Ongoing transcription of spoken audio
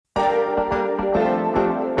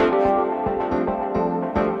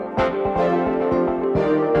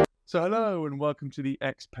So hello and welcome to the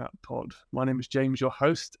Expat Pod. My name is James, your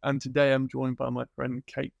host, and today I'm joined by my friend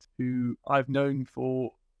Kate, who I've known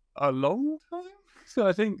for a long time. So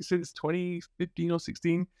I think since 2015 or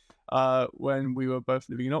 16, when we were both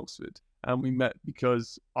living in Oxford, and we met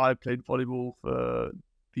because I played volleyball for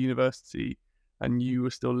the university, and you were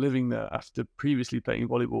still living there after previously playing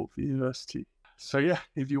volleyball for the university. So yeah,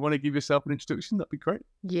 if you want to give yourself an introduction, that'd be great.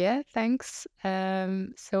 Yeah, thanks.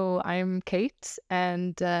 So I'm Kate,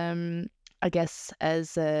 and I guess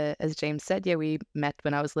as James said, yeah, we met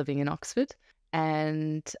when I was living in Oxford,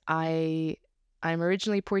 and I'm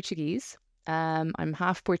originally Portuguese. I'm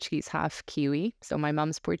half Portuguese, half Kiwi. So my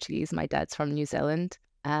mum's Portuguese, my dad's from New Zealand.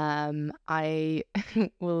 I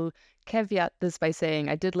will caveat this by saying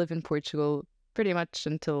I did live in Portugal pretty much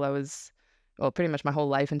pretty much my whole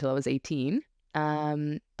life until I was 18.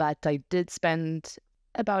 But I did spend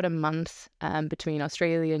about a month between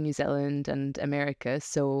Australia, New Zealand, and America.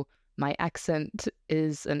 So my accent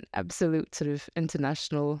is an absolute sort of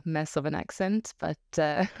international mess of an accent. But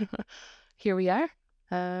here we are.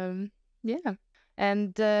 Yeah.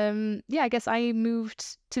 And yeah, I guess I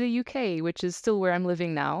moved to the UK, which is still where I'm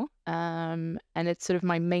living now. And it's sort of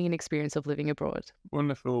my main experience of living abroad.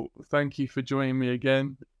 Wonderful. Thank you for joining me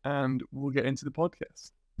again, and we'll get into the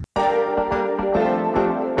podcast.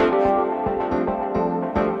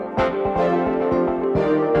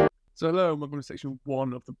 So hello, and welcome to section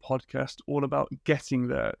 1 of the podcast, all about getting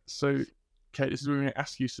there. So, Kate, this is where we're going to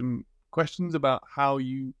ask you some questions about how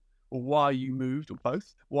you, or why you moved, or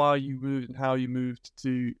both, why you moved and how you moved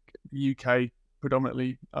to the UK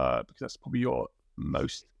predominantly, because that's probably your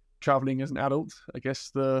most travelling as an adult. I guess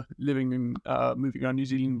the living and moving around New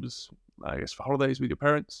Zealand was, I guess, for holidays with your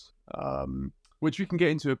parents, which we can get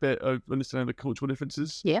into a bit of understanding the cultural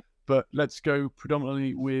differences. Yeah. But let's go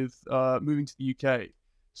predominantly with moving to the UK.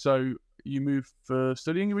 So you moved for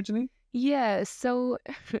studying originally? Yeah, so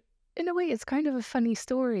in a way, it's kind of a funny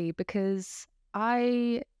story because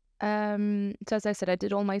so as I said, I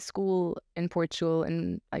did all my school in Portugal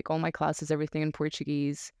and like all my classes, everything in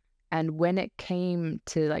Portuguese. And when it came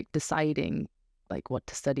to like deciding like what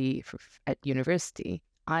to study at university,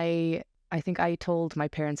 I think I told my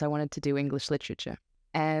parents I wanted to do English literature.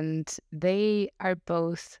 And they are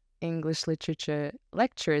both English literature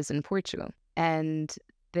lecturers in Portugal. And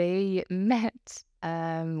they met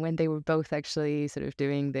when they were both actually sort of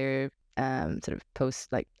doing their sort of post,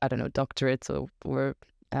 like, I don't know, doctorates or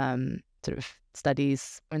sort of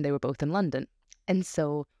studies when they were both in London. And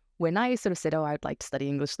so when I sort of said, oh, I'd like to study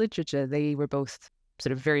English literature, they were both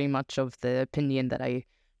sort of very much of the opinion that I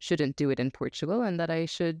shouldn't do it in Portugal and that I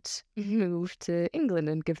should move to England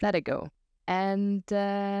and give that a go. And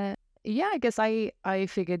yeah, I guess I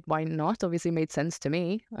figured why not? Obviously made sense to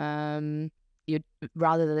me. You'd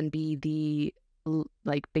rather than be the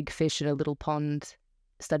like big fish in a little pond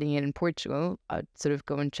studying it in Portugal, I'd sort of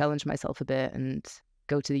go and challenge myself a bit and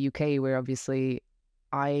go to the UK, where obviously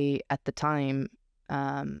at the time,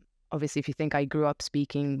 obviously if you think I grew up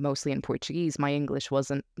speaking mostly in Portuguese, my English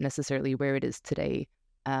wasn't necessarily where it is today.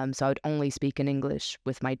 So I would only speak in English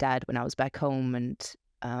with my dad when I was back home,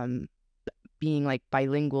 and being like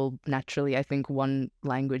bilingual, naturally, I think one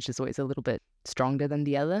language is always a little bit stronger than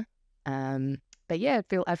the other. But yeah,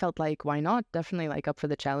 I felt like, why not? Definitely like up for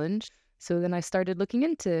the challenge. So then I started looking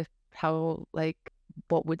into how, like,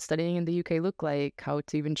 what would studying in the UK look like, how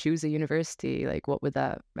to even choose a university, like what would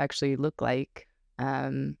that actually look like?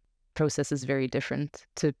 Process is very different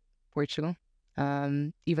to Portugal.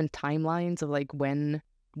 Even timelines of like when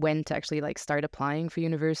to actually like start applying for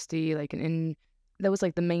university, like that was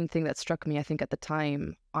like the main thing that struck me, I think, at the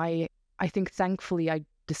time. I think thankfully I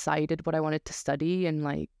decided what I wanted to study in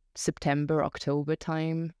like September, October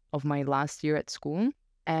time of my last year at school.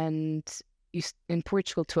 And in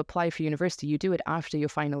Portugal, to apply for university, you do it after your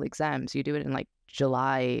final exams. You do it in like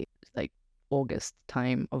July, like August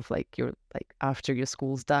time of like your like after your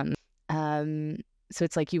school's done. So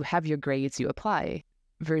it's like you have your grades, you apply,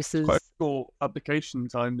 versus Quite a short application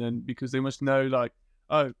time then, because they must know like,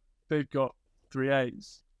 oh, they've got 3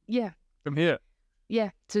 A's. Yeah. From here. Yeah.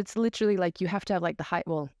 So it's literally like you have to have like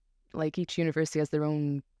like each university has their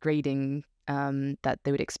own grading that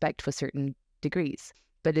they would expect for certain degrees.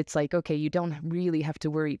 But it's like, okay, you don't really have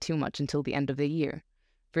to worry too much until the end of the year.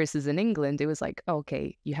 Versus in England, it was like,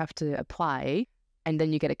 okay, you have to apply and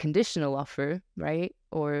then you get a conditional offer, right?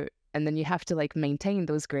 And then you have to like maintain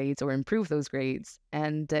those grades or improve those grades.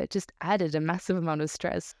 And it just added a massive amount of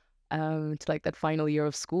stress to like that final year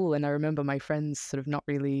of school. And I remember my friends sort of not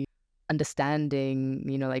really understanding,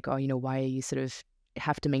 like, oh, why you sort of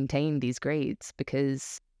have to maintain these grades,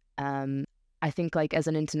 because I think like as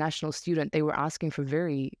an international student, they were asking for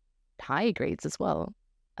very high grades as well,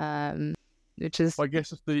 which is I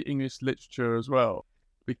guess it's the English literature as well,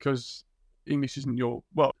 because English isn't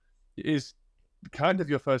it is kind of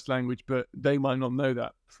your first language, but they might not know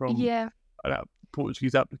that from yeah.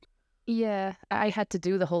 Portuguese applicant. Yeah, I had to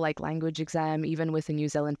do the whole like language exam, even with a New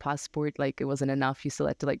Zealand passport. Like it wasn't enough. You still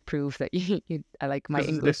had to like prove that I like my Because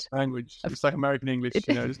it's English. this language. It's like American English,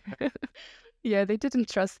 Yeah, they didn't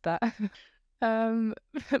trust that. Um,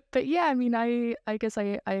 but yeah, I mean, I guess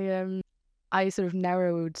I sort of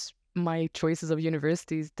narrowed my choices of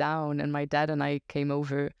universities down, and my dad and I came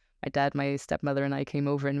over. My dad, my stepmother, and I came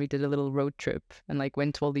over, and we did a little road trip and like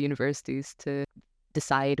went to all the universities to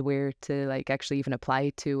decide where to like actually even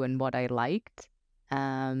apply to and what I liked.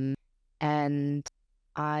 And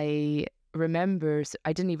I remember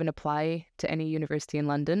I didn't even apply to any university in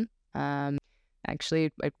London.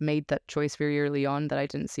 Actually, I made that choice very early on that I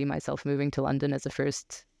didn't see myself moving to London as a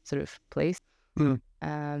first sort of place. Mm.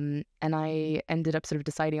 And I ended up sort of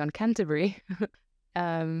deciding on Canterbury.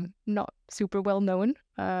 Not super well known,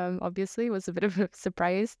 obviously. It was a bit of a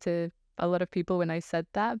surprise to a lot of people when I said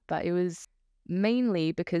that, but it was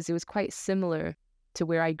mainly because it was quite similar to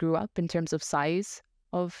where I grew up in terms of size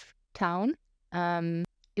of town.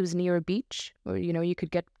 It was near a beach, or you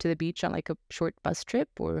could get to the beach on like a short bus trip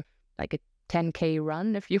or like a 10K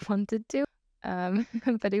run if you wanted to.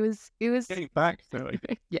 But it was getting back though.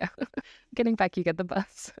 yeah, getting back you get the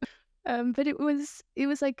bus. But it was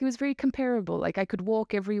very comparable. Like I could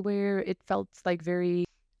walk everywhere. It felt like very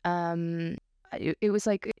it was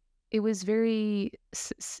like it was very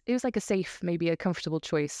it was like a safe, maybe a comfortable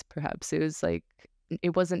choice perhaps. It was like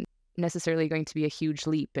it wasn't necessarily going to be a huge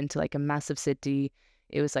leap into like a massive city.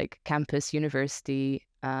 It was like campus university.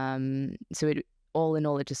 So it all in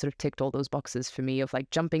all, it just sort of ticked all those boxes for me of like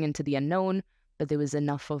jumping into the unknown, but there was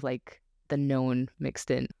enough of like the known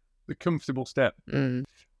mixed in. The comfortable step. Mm.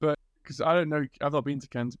 But because I don't know, I've not been to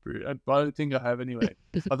Canterbury, but I don't think I have anyway.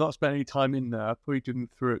 I've not spent any time in there. I probably driven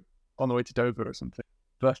through it on the way to Dover or something.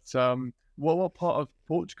 But what part of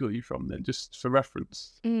Portugal are you from then, just for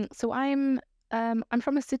reference? So I'm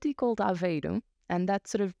from a city called Aveiro, and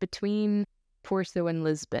that's sort of between Porto and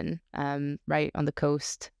Lisbon, right on the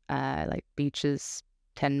coast, like beaches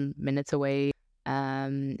 10 minutes away.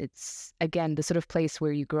 It's again the sort of place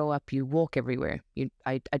where you grow up, you walk everywhere.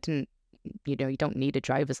 I didn't, you don't need a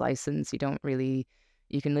driver's license. You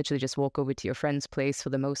can literally just walk over to your friend's place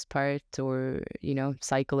for the most part, or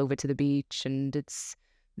cycle over to the beach, and it's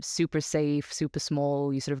super safe, super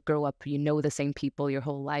small. You sort of grow up, the same people your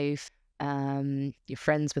whole life. You're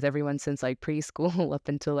friends with everyone since like preschool up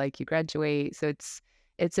until like you graduate. So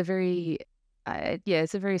it's a very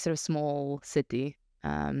it's a very sort of small city.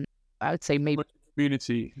 I would say maybe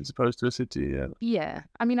community as opposed to a city. Yeah,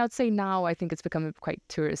 I mean, I'd say now I think it's become quite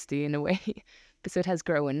touristy in a way because it has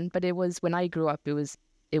grown. But it was when I grew up,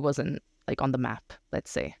 it wasn't like on the map,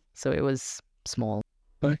 let's say. So it was small.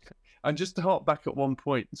 Okay. And just to hop back at one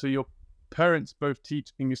point, so your parents both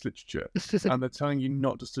teach English literature and they're telling you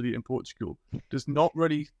not to study it in Portugal, does not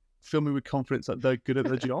really fill me with confidence that they're good at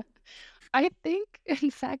their job. I think, in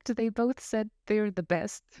fact, they both said they're the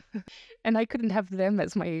best, and I couldn't have them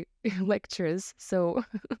as my lecturers, so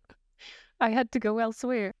I had to go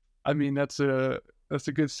elsewhere. I mean, that's a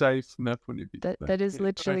good save from their point of view. That is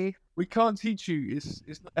literally. We can't teach you. It's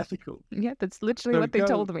not ethical. Yeah, that's literally what they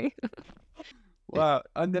told me. Wow,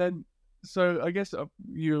 and then. So I guess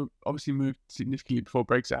you obviously moved significantly before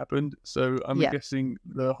Brexit happened. So I'm guessing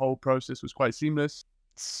the whole process was quite seamless.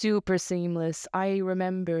 Super seamless. I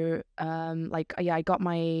remember, I got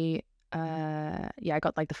my, I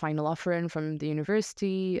got like the final offer in from the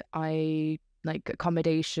university. I like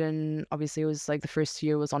accommodation. Obviously, it was like the first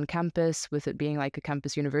year was on campus with it being like a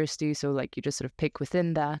campus university. So like you just sort of pick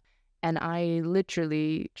within that. And I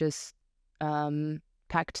literally just,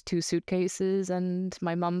 packed 2 suitcases, and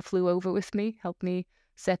my mum flew over with me, helped me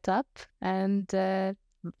set up, and I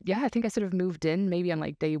think I sort of moved in maybe on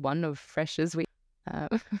like day 1 of Freshers Week,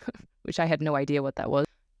 which I had no idea what that was.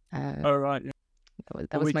 Oh right, yeah.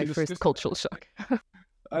 That was my first cultural shock.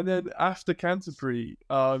 And then after Canterbury,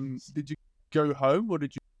 did you go home or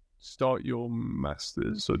did you start your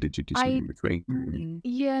masters, or did you do something in between?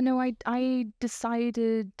 Yeah, no, I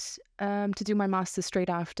decided to do my masters straight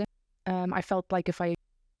after. I felt like if I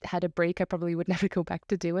had a break, I probably would never go back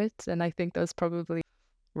to do it. And I think that was probably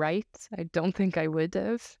right. I don't think I would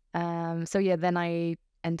have. So yeah, then I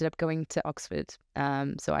ended up going to Oxford.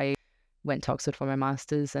 So I went to Oxford for my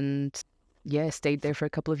master's and stayed there for a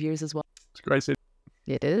couple of years as well. It's a great city.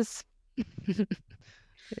 It is. It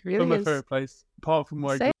really From my is. favourite place, apart from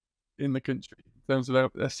where I grew up in the country, in terms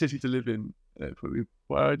of a city to live in, probably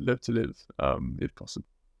where I'd love to live, if possible.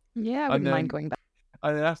 Yeah, I And wouldn't mind then going back.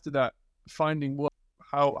 and then after that, finding work.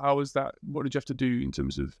 How was that? What did you have to do in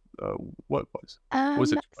terms of work-wise?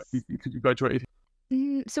 Was Um, it because you graduated?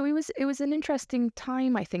 so it was an interesting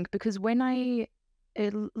time, I think, because when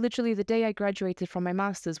literally the day I graduated from my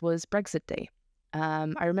master's was Brexit Day.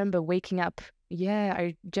 I remember waking up. Yeah,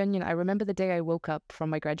 I remember the day I woke up from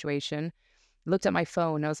my graduation, looked at my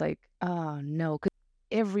phone. I was like, oh no, because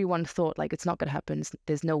everyone thought like it's not gonna happen.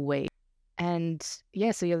 There's no way. And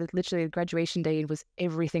yeah, so yeah, literally graduation day was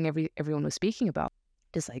everything everyone was speaking about.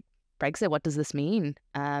 Just like Brexit, what does this mean?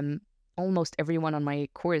 Almost everyone on my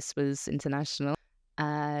course was international,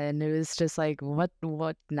 and it was just like, what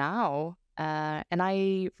now? And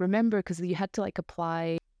I remember because you had to like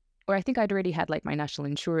apply, or I think I'd already had like my national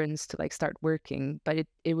insurance to like start working, but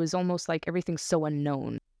it was almost like everything's so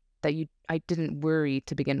unknown that I didn't worry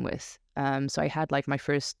to begin with. So I had like my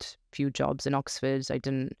first few jobs in Oxford. I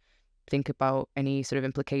didn't think about any sort of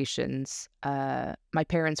implications. My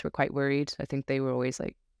parents were quite worried. I think they were always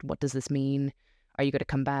like, what does this mean? Are you going to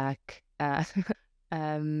come back?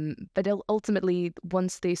 But ultimately,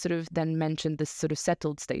 once they sort of then mentioned this sort of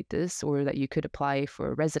settled status or that you could apply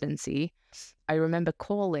for residency, I remember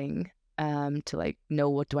calling to like know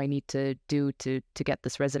what do I need to do to get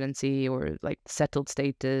this residency or like settled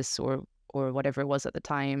status or whatever it was at the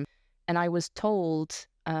time. And I was told,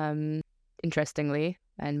 interestingly,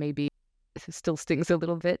 and maybe it still stings a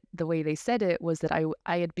little bit, the way they said it was that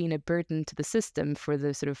I had been a burden to the system for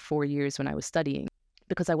the sort of 4 years when I was studying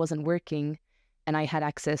because I wasn't working and I had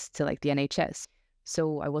access to like the NHS.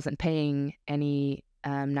 So I wasn't paying any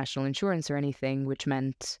national insurance or anything, which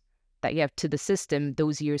meant that, yeah, to the system,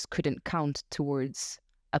 those years couldn't count towards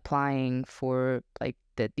applying for like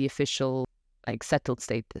the official like settled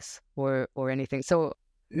status or anything. So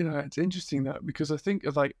It's interesting that because I think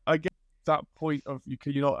of like I get that point of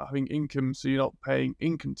you're not having income, so you're not paying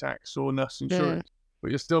income tax or national insurance,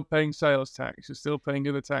 but you're still paying sales tax, you're still paying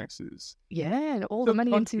other taxes. yeah, and all the Still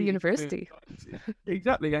money into the contributing to university.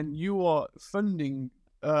 exactly, and you are funding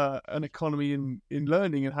an economy in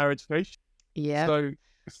learning and higher education. Yeah. So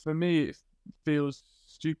for me, it feels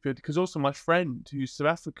stupid because also my friend who's South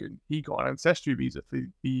African, he got an ancestry visa for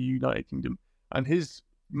the United Kingdom, and his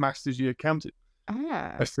master's year counted.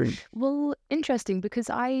 Ah, I think. well, interesting because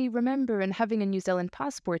I remember in having a New Zealand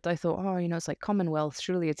passport, I thought, oh, it's like Commonwealth,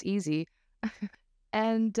 surely it's easy.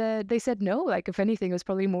 And they said no, like if anything, it was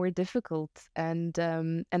probably more difficult. And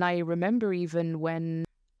I remember even when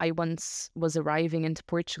I once was arriving into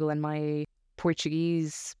Portugal and my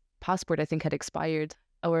Portuguese passport, I think, had expired,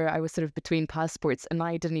 or I was sort of between passports, and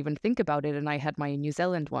I didn't even think about it, and I had my New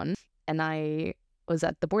Zealand one, and I was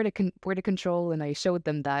at the border control, and I showed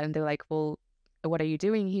them that, and they're like, "Well, what are you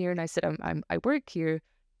doing here?" And I said, I work here,"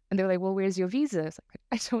 and they're like, "Well, where's your visa?" It's like,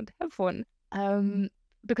 I don't have one.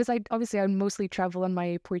 Because I mostly travel on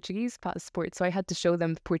my Portuguese passport, so I had to show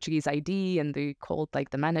them the Portuguese ID, and they called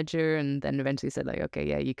like the manager, and then eventually said like, okay,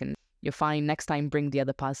 yeah, you're fine. Next time, bring the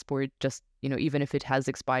other passport. Just even if it has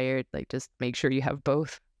expired, like just make sure you have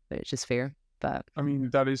both. It's just fair. But I mean,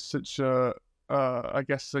 that is such a, I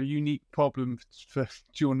guess, a unique problem for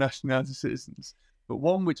dual nationality citizens, but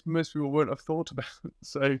one which most people wouldn't have thought about.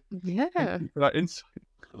 So yeah, thank you for that insight.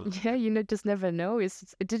 yeah, just never know. It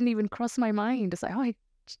didn't even cross my mind. It's like, oh,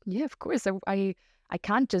 yeah, of course. I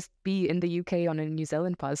can't just be in the UK on a New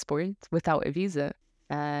Zealand passport without a visa.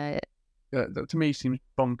 Yeah, that to me seems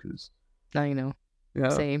bonkers. I know, Yeah.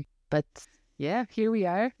 same. But yeah, here we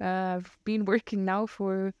are. I've been working now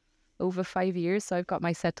for over 5 years, so I've got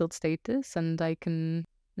my settled status, and I can,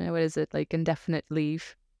 what is it, like indefinite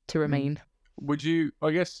leave to remain. Would you?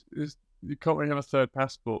 I guess you can't really have a third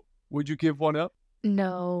passport. Would you give one up?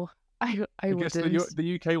 No, I guess wouldn't.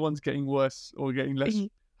 the UK one's getting worse or getting less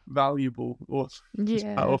valuable or just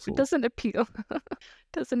Yeah, powerful. it doesn't appeal.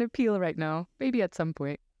 Doesn't appeal right now. Maybe at some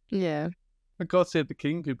point. Yeah. And God save the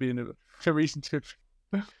King could be a reason to.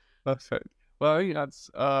 Perfect. Well, I think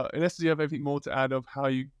that's unless you have anything more to add of how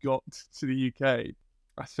you got to the UK,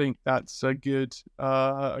 I think that's a good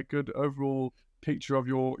overall picture of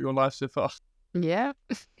your life so far. Yeah,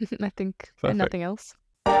 I think Perfect. nothing else.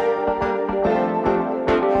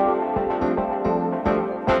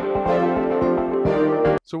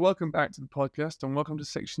 So welcome back to the podcast and welcome to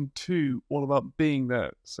section 2, all about being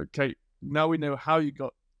there. So Kate, now we know how you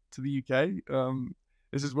got to the UK.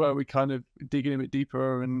 This is where we kind of dig in a bit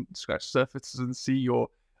deeper and scratch surfaces and see your,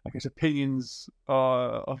 I guess, opinions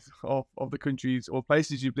of the countries or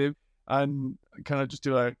places you've lived, and kind of just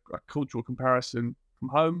do a cultural comparison from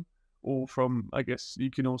home or from, I guess, you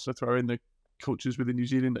can also throw in the cultures within New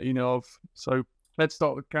Zealand that you know of. So let's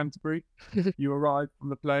start with Canterbury. You arrived from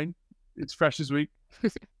the plane. It's fresh as week.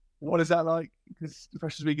 What is that like? Because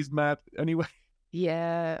Freshers Week is mad anyway.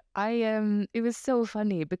 Yeah, it was so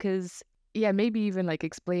funny because yeah, maybe even like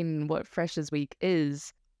explain what Freshers Week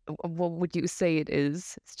is. What would you say it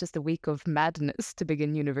is? It's just a week of madness to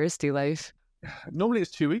begin university life. Normally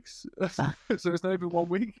it's 2 weeks, Ah, so it's not even 1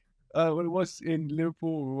 week. When it was in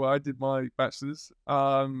Liverpool, where I did my bachelor's,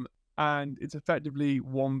 and it's effectively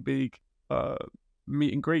one big uh,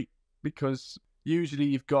 meet and greet, because usually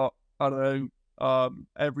you've got, I don't know,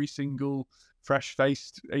 every single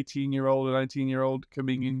fresh-faced 18-year-old or 19-year-old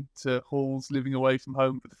coming into halls, living away from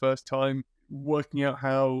home for the first time, working out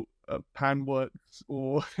how a pan works,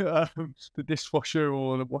 or the dishwasher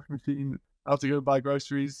or the washing machine, how to go buy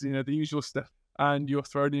groceries, the usual stuff. And you're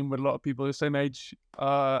thrown in with a lot of people the same age,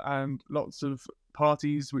 and lots of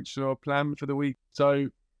parties which are planned for the week. So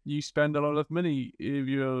you spend a lot of money if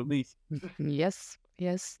you're me. yes,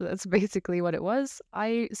 yes, that's basically what it was.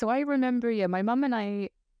 I remember, yeah, my mum and I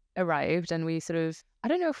arrived and we sort of, I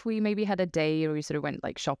don't know if we maybe had a day or we sort of went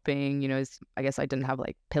like shopping, I guess I didn't have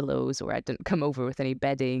like pillows or I didn't come over with any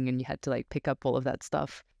bedding and you had to like pick up all of that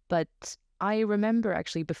stuff. But I remember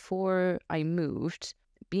actually before I moved,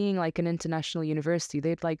 being like an international university,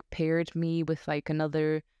 they'd like paired me with like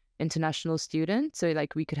another international student. So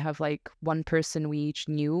like we could have like one person we each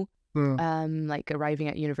knew like arriving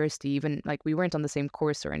at university, even like we weren't on the same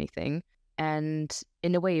course or anything. And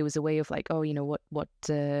in a way, it was a way of like, oh, what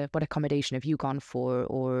accommodation have you gone for,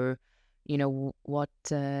 or what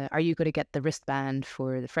are you going to get the wristband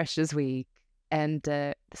for the Freshers Week? And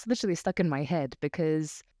this literally stuck in my head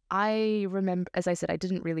because I remember, as I said, I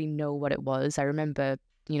didn't really know what it was. I remember,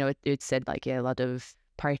 it said like, yeah, a lot of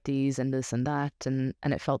parties and this and that, and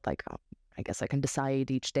it felt like, oh, I guess I can decide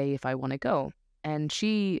each day if I want to go. And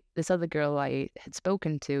this other girl I had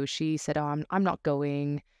spoken to, she said, "Oh, I'm not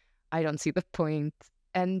going. I don't see the point."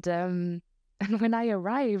 And and when I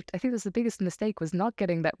arrived, I think it was the biggest mistake was not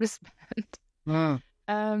getting that wristband.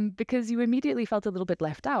 Mm. Because you immediately felt a little bit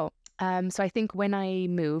left out. So I think when I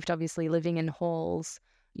moved, obviously living in halls,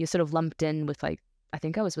 you sort of lumped in with like, I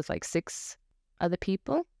think I was with like 6 other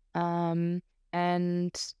people. And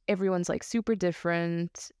everyone's like super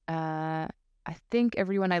different. I think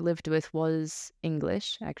everyone I lived with was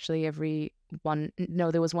English. Actually,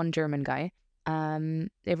 no, there was one German guy.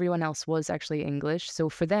 Everyone else was actually English. So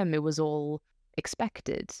for them, it was all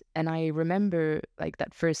expected. And I remember like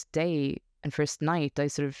that first day and first night,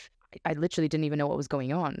 I literally didn't even know what was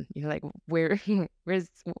going on. Like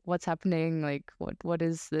what's happening? Like what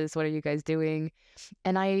is this? What are you guys doing?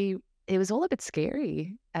 And it was all a bit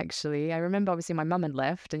scary, actually. I remember obviously my mum had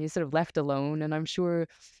left and you sort of left alone. And I'm sure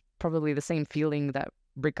probably the same feeling that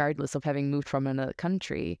regardless of having moved from another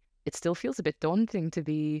country, it still feels a bit daunting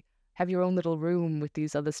to have your own little room with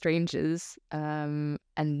these other strangers, and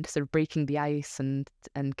sort of breaking the ice and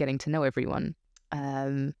getting to know everyone.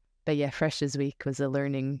 But yeah, Freshers Week was a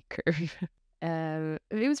learning curve.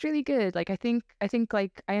 It was really good. Like I think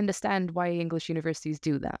like I understand why English universities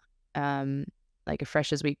do that. Like a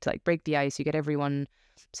Freshers Week to like break the ice, you get everyone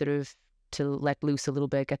sort of to let loose a little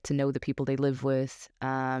bit, get to know the people they live with.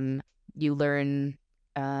 You learn,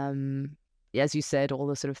 as you said, all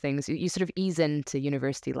those sort of things. You sort of ease into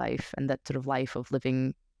university life and that sort of life of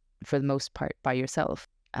living for the most part by yourself.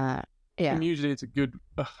 Yeah. And usually it's a good,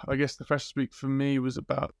 I guess the Freshers Week for me was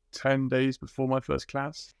about 10 days before my first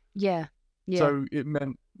class. Yeah. So it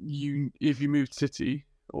meant if you moved city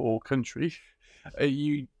or country,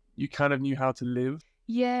 you kind of knew how to live.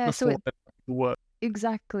 Yeah. Before work.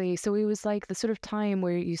 Exactly. So it was like the sort of time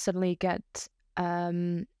where you suddenly get,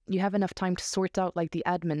 you have enough time to sort out like the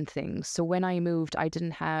admin things. So when I moved, I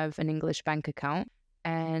didn't have an English bank account.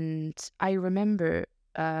 And I remember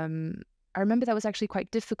that was actually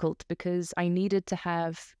quite difficult because I needed to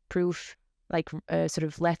have proof, like a sort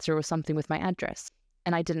of letter or something with my address.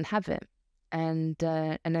 And I didn't have it. And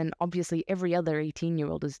then obviously every other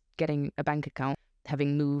 18-year-old is getting a bank account,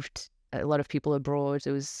 having moved a lot of people abroad.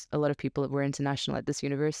 There was a lot of people that were international at this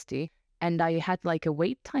university. And I had like a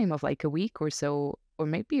wait time of like a week or so, or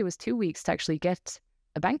maybe it was 2 weeks to actually get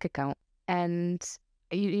a bank account. And,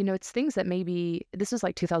 it's things that maybe, this was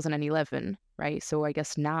like 2011, right? So I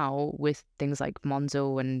guess now with things like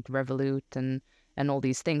Monzo and Revolut and all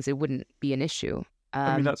these things, it wouldn't be an issue.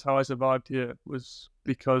 I mean, that's how I survived here, was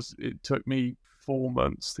because it took me 4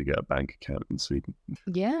 months to get a bank account in Sweden.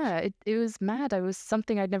 Yeah, it was mad. It was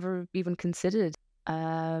something I'd never even considered.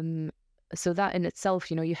 So that in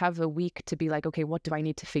itself, you have a week to be like, okay, what do I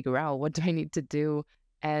need to figure out? What do I need to do?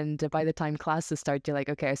 And by the time classes start, you're like,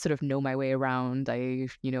 okay, I sort of know my way around.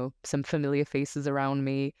 Some familiar faces around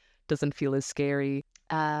me, doesn't feel as scary.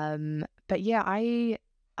 But yeah, I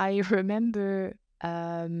remember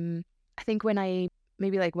I think when I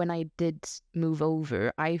did move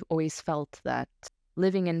over, I always felt that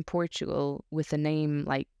living in Portugal with a name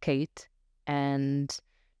like Kate and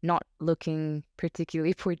not looking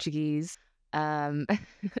particularly Portuguese, um,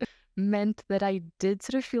 meant that I did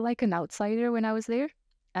sort of feel like an outsider when I was there.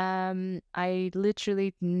 I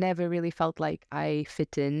literally never really felt like I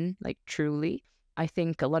fit in, like truly. I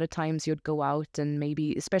think a lot of times you'd go out and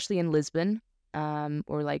maybe, especially in Lisbon,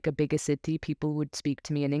 or like a bigger city, people would speak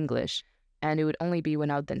to me in English. And it would only be when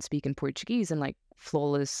I would then speak in Portuguese and like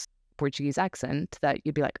flawless Portuguese accent that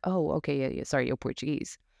you'd be like, oh, okay, yeah, sorry, you're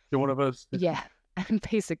Portuguese. You're one of us. Yeah,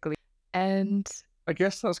 basically. And I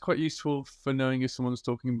guess that's quite useful for knowing if someone's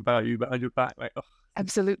talking about you behind your back, like, oh,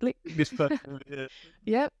 absolutely. this person over here.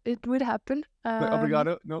 Yeah, it would happen. Like,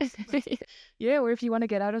 obrigado. No. Yeah, or if you want to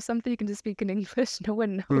get out of something, you can just speak in English. No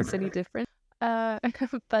one knows any different.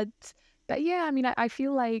 But yeah, I mean, I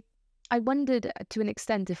feel like I wondered to an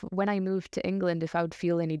extent if when I moved to England, if I would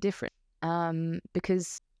feel any different.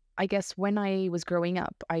 Because I guess when I was growing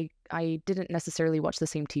up, I didn't necessarily watch the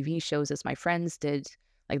same TV shows as my friends did,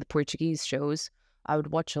 like the Portuguese shows. I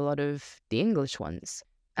would watch a lot of the English ones.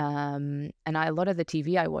 And a lot of the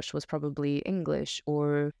TV I watched was probably English,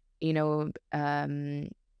 or, you know,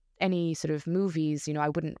 any sort of movies, I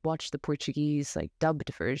wouldn't watch the Portuguese, like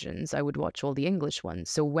dubbed versions. I would watch all the English ones.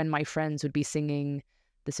 So when my friends would be singing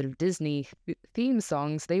the sort of Disney theme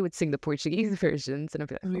songs, they would sing the Portuguese versions, and I'd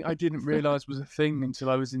be like, Something I didn't realize was a thing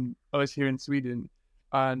until I was here in Sweden,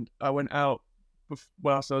 and I went out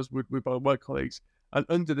whilst I was with my work colleagues, and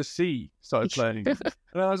Under the Sea started playing, and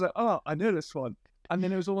I was like, oh, I know this one, and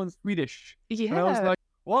then it was all in Swedish, and I was like,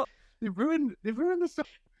 what? They've ruined the song.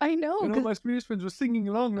 I know. And all my Swedish friends were singing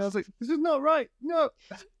along, and I was like, this is not right. No.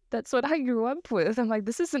 That's what I grew up with. I'm like,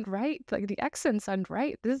 this isn't right. Like, the accents aren't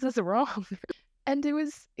right. This is wrong. And it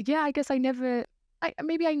was, yeah, I guess I never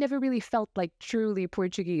really felt like truly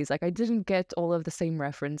Portuguese. Like, I didn't get all of the same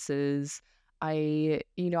references. I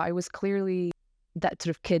was clearly that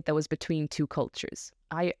sort of kid that was between two cultures.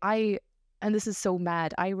 And this is so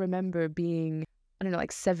mad. I remember being, I don't know,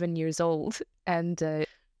 like 7 years old, and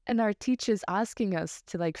our teachers asking us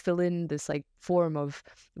to like fill in this like form of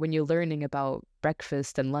when you're learning about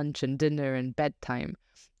breakfast and lunch and dinner and bedtime.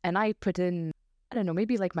 And I put in, I don't know,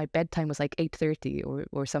 maybe like my bedtime was like 8:30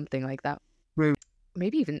 or something like that. Well,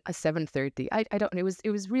 maybe even a 7:30. I don't know.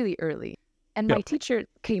 It was really early. And my teacher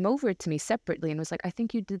came over to me separately and was like, I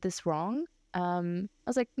think you did this wrong. I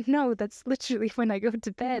was like, no, that's literally when I go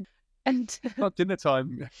to bed. And not dinner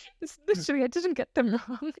time. It's literally, I didn't get them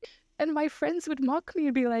wrong. And my friends would mock me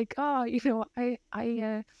and be like, oh, if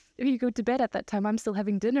you go to bed at that time, I'm still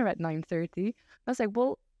having dinner at 9:30. I was like,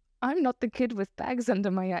 well, I'm not the kid with bags under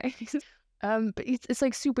my eyes. But it's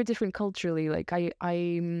like super different culturally. Like I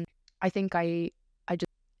think I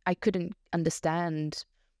couldn't understand,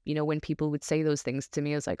 when people would say those things to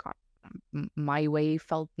me. I was like, my way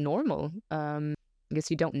felt normal. I guess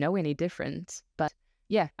you don't know any different. But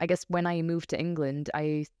yeah, I guess when I moved to England,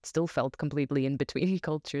 I still felt completely in between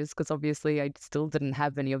cultures because obviously I still didn't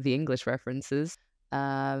have any of the English references.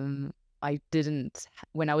 I didn't,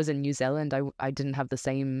 when I was in New Zealand, I didn't have the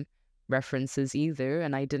same references either,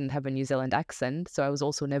 and I didn't have a New Zealand accent, so I was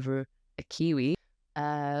also never a Kiwi.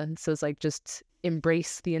 So it's like just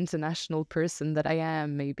embrace the international person that I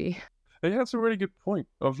am, maybe. I think that's a really good point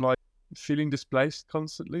of like feeling displaced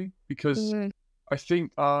constantly, because I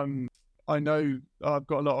think I know I've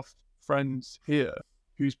got a lot of friends here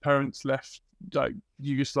whose parents left like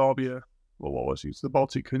Yugoslavia, or what was it, the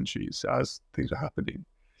Baltic countries, as things were happening,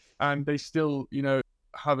 and they still,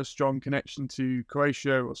 have a strong connection to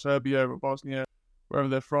Croatia or Serbia or Bosnia, wherever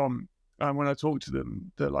they're from. And when I talk to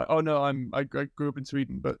them, they're like, "Oh no, I grew up in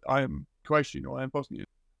Sweden, but I am Croatian or I am Bosnian,"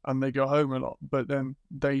 and they go home a lot. But then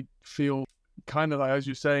they feel kind of like, as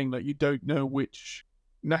you're saying, like you don't know which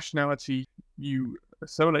nationality you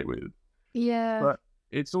assimilate with. Yeah. But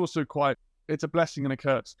it's also it's a blessing and a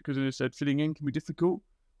curse, because as I said, fitting in can be difficult,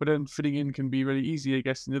 but then fitting in can be really easy, I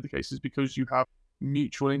guess, in other cases, because you have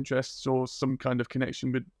mutual interests or some kind of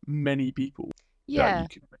connection with many people. Yeah. You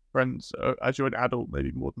can make friends as you're an adult,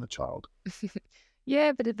 maybe more than a child.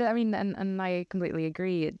 Yeah, but I mean, and I completely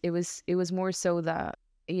agree. It was more so that,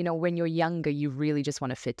 when you're younger, you really just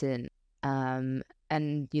want to fit in. And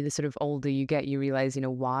the sort of older you get, you realize,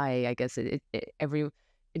 why, I guess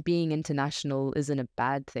being international isn't a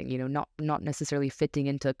bad thing, not necessarily fitting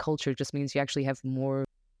into a culture just means you actually have more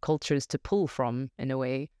cultures to pull from in a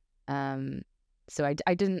way. So I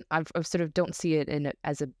sort of don't see it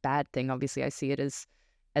as a bad thing. Obviously, I see it as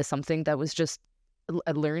something that was just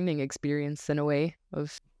a learning experience in a way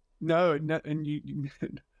of. No, and you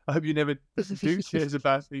I hope you never do see it as a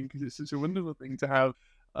bad thing, because it's such a wonderful thing to have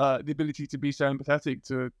the ability to be so empathetic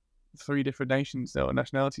to 3 different nations now,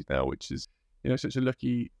 nationalities now, which is, such a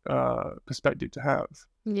lucky perspective to have.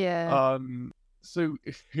 Yeah. So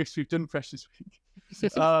I guess we've done Fresh this week.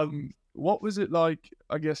 What was it like,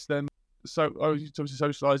 I guess, then? So I was obviously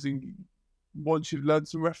socializing. Once you've learned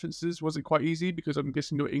some references, was it quite easy? Because I'm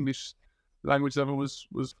guessing your English language level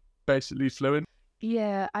was basically fluent.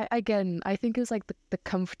 Yeah, I think it was like the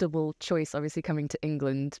comfortable choice, obviously coming to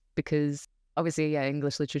England, because obviously, yeah,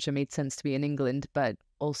 English literature made sense to me in England, but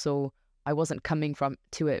also I wasn't coming from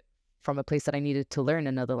a place that I needed to learn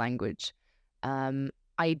another language.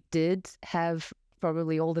 I did have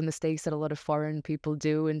probably all the mistakes that a lot of foreign people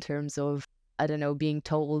do in terms of, I don't know, being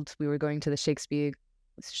told we were going to the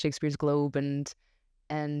Shakespeare's Globe and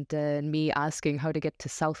me asking how to get to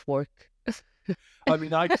Southwark. I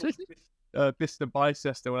mean, I Bicester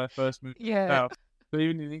Bicester when I first moved Yeah. south. But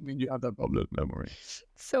even in England, you have that problem. No worry.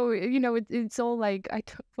 So it's all like I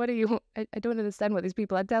don't understand what these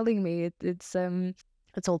people are telling me. It's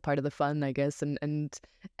all part of the fun, I guess. And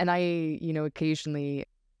I occasionally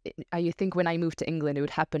I think when I moved to England, it would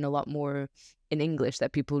happen a lot more in English,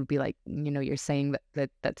 that people would be like, you're saying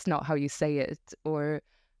that's not how you say it, or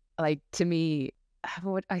like, to me,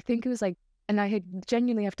 what I think it was like, and I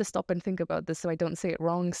genuinely have to stop and think about this so I don't say it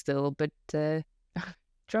wrong still, but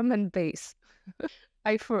drum and bass.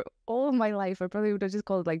 For all of my life, I probably would have just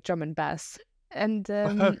called it like drum and bass. And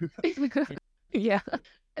yeah.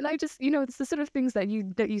 And I just, it's the sort of things that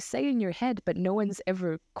you say in your head, but no one's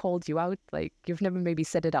ever called you out. Like, you've never maybe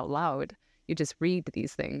said it out loud. You just read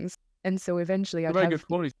these things. And so eventually I'd Very have... good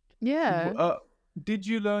quality. Yeah. Did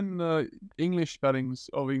you learn English spellings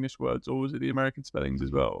of English words, or was it the American spellings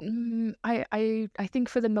as well? I think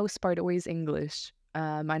for the most part, always English.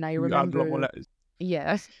 And I You add a lot more remember... letters.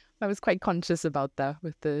 Yeah, I was quite conscious about that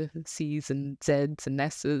with the C's and Z's and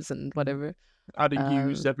S's and whatever. Adding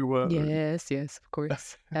U's everywhere. Yes, of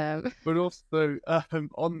course. But also,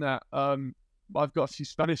 on that, I've got a few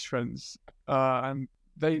Spanish friends, and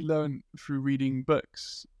they learn through reading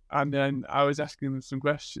books. And then I was asking them some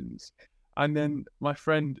questions. And then my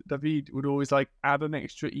friend David would always add an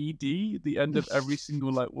extra ed at the end of every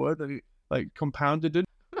single word, compounded it.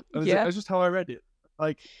 And Yeah. that's just how I read it.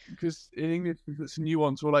 Because in English it's a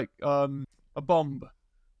nuance, or a bomb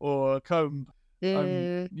or a comb.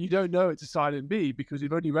 You don't know it's a silent B because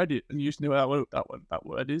you've only read it and you just know that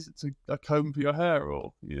word is. It's a comb for your hair,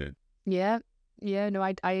 or Yeah. No,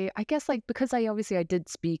 I guess because I did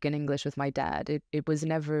speak in English with my dad. It was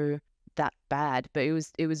never that bad, but it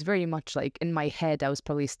was very much in my head I was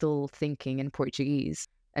probably still thinking in Portuguese,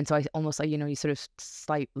 and so I almost you sort of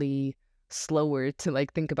slightly slower to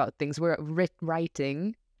think about things. Where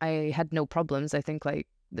writing, I had no problems. I think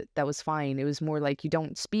that was fine. It was more you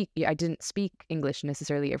don't speak. I didn't speak English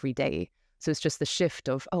necessarily every day, so it's just the shift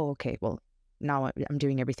of, oh, okay, well, now I'm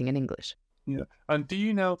doing everything in English. Yeah. And do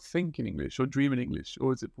you now think in English or dream in English,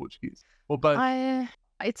 or is it Portuguese, or both?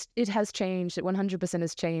 It has changed. It 100%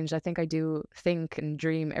 has changed. I think I do think and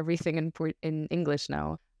dream everything in English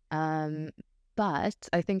now. But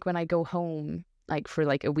I think when I go home, for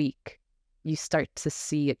a week, you start to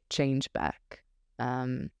see it change back.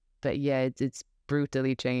 But yeah, it's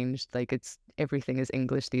brutally changed. Everything is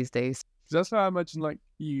English these days. That's how I imagine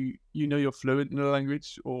you're fluent in a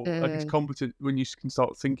language, or it's competent when you can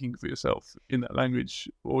start thinking for yourself in that language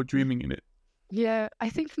or dreaming in it. Yeah, I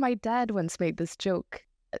think my dad once made this joke.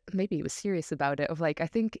 Maybe he was serious about it, of I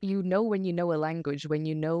think when you know a language, when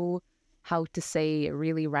you know how to say a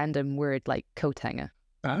really random word like coat hanger.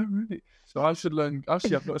 Oh, really? So I should learn.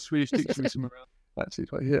 Actually, I've got a Swedish dictionary somewhere around. Actually,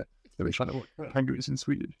 it's right here. Let me find out what coat hanger is in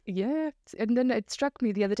Swedish. Yeah, and then it struck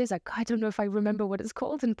me the other day. I don't know if I remember what it's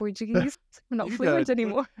called in Portuguese. I'm not fluent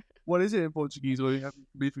anymore. What is it in Portuguese, or you haven't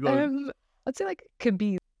forgotten? I'd say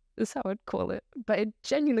cabiz is how I'd call it. But it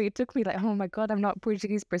genuinely took me oh my God, I'm not a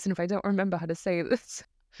Portuguese person if I don't remember how to say this.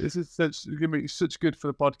 This is going to be such good for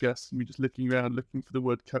the podcast, and me just looking around looking for the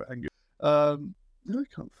word coat hanger. No, I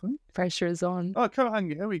can't find it. Pressure is on. Oh, coat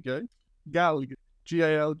hanger, here we go. Galg,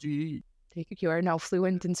 Galge. You are now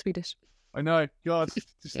fluent in Swedish. I know, God,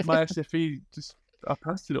 just my SFE, I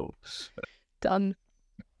passed it all. Done.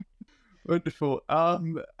 Wonderful. I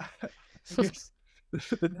guess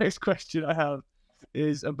the next question I have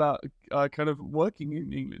is about kind of working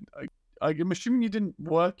in England. I'm assuming you didn't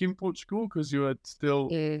work in Portugal because you were still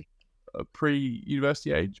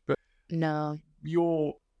pre-university age, but no,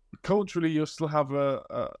 culturally you still have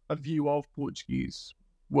a view of Portuguese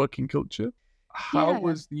working culture. How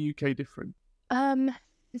was the UK different?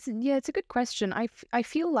 It's a good question. I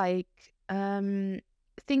feel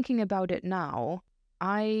thinking about it now,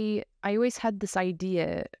 I always had this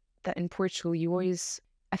idea that in Portugal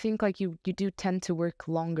I think like you do tend to work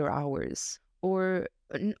longer hours, or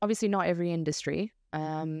obviously not every industry.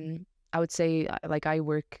 I would say like I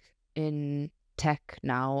work in tech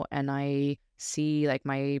now, and I see like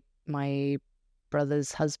my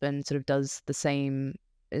brother's husband sort of does the same,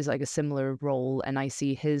 is like a similar role, and I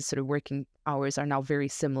see his sort of working hours are now very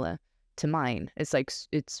similar to mine. It's like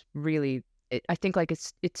it's really I think like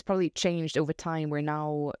it's probably changed over time, where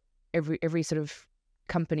now every sort of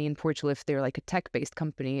company in Portugal, if they're like a tech-based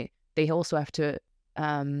company, they also have to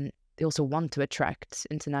they also want to attract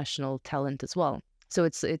international talent as well. So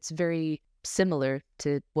it's very similar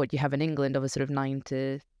to what you have in England, of a sort of 9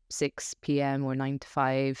 to 6 p.m. or 9 to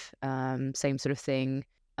 5, same sort of thing.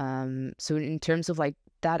 So in terms of like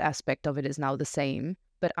that aspect of it is now the same.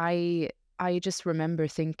 But I just remember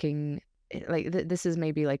thinking, like this is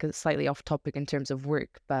maybe like a slightly off topic in terms of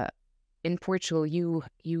work, but in Portugal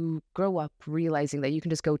you grow up realizing that you can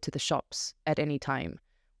just go to the shops at any time,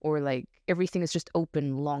 or like everything is just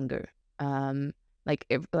open longer.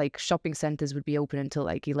 Like shopping centers would be open until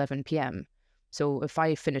like 11 p.m. So if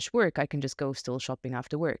I finish work, I can just go still shopping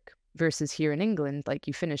after work. Versus here in England, like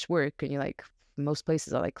you finish work and you're like, most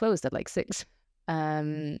places are like closed at like 6.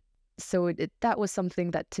 So that was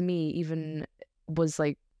something that to me even was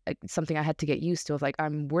like something I had to get used to, of like,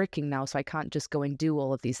 I'm working now, so I can't just go and do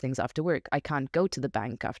all of these things after work. I can't go to the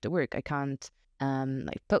bank after work. I can't,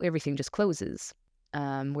 but everything just closes.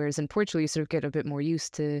 Whereas in Portugal, you sort of get a bit more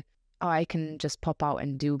used to, oh, I can just pop out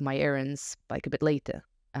and do my errands like a bit later.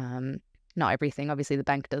 Not everything, obviously the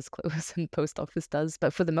bank does close and post office does,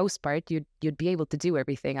 but for the most part, you'd be able to do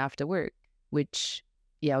everything after work, which,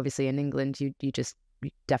 yeah, obviously in England, you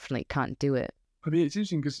definitely can't do it. I mean, it's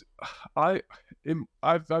interesting because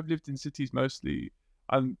I've lived in cities mostly,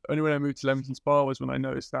 and only when I moved to Leamington Spa was when I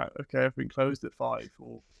noticed that, okay, everything closed at 5.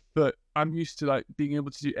 But I'm used to like being able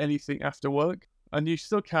to do anything after work, and you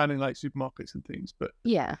still can in like supermarkets and things. But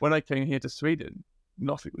yeah, when I came here to Sweden,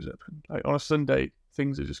 nothing was open. Like on a Sunday,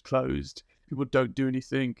 things are just closed. People don't do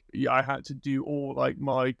anything. Yeah, I had to do all like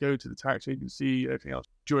go to the tax agency, everything else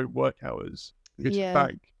during work hours, go to the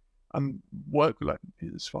bank, and work was like,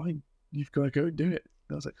 it's fine. You've got to go and do it.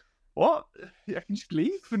 And I was like, what? Yeah, I can just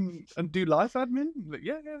leave and do life admin? Like,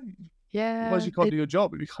 yeah. Otherwise you can't do your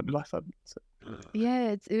job if you can't do life admin. So.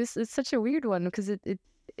 Yeah, it's such a weird one, because it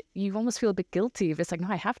you almost feel a bit guilty if it's like, no,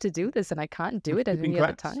 I have to do this and I can't do it at any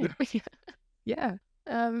other time. Yeah.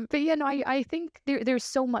 But yeah, no, I think there's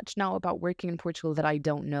so much now about working in Portugal that I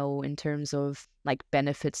don't know in terms of like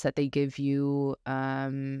benefits that they give you,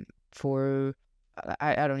 for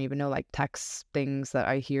I don't even know, like tax things that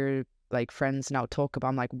I hear like friends now talk about.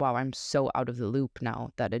 I'm like, wow, I'm so out of the loop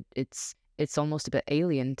now that it's almost a bit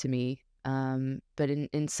alien to me. But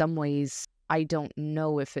in some ways, I don't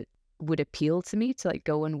know if it would appeal to me to like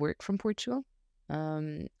go and work from Portugal.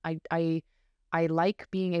 I like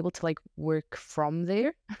being able to like work from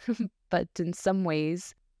there, but in some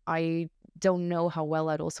ways, I don't know how well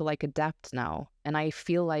I'd also like adapt now. And I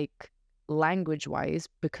feel like language-wise,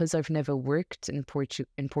 because I've never worked in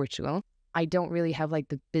Portugal, I don't really have like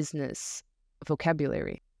the business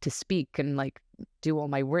vocabulary to speak and like do all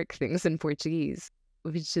my work things in Portuguese,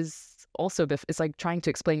 which is also it's like trying to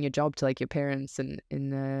explain your job to like your parents in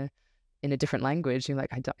a different language. You're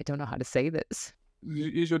like, I don't know how to say this.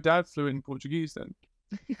 Is your dad fluent in Portuguese then?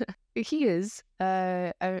 He is.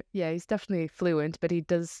 Yeah, he's definitely fluent, but he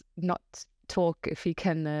does not talk if he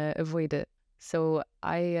can avoid it. So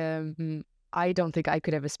I don't think I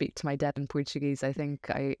could ever speak to my dad in Portuguese. I think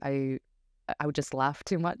I would just laugh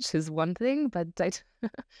too much is one thing, but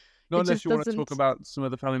not unless you want to talk about some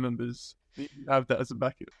other family members. You have that as a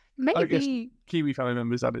backup. Maybe I guess Kiwi family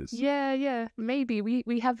members, that is. Yeah. Maybe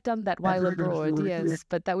we have done that while abroad, yes.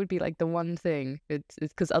 But that would be like the one thing. It's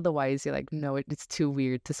because otherwise you're like, no, it's too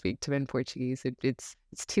weird to speak to in Portuguese. It's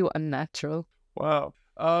too unnatural. Wow.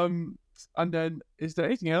 And then is there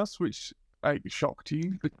anything else which like shocked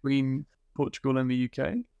you between Portugal and the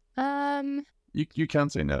UK? You can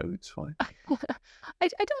say no, it's fine. I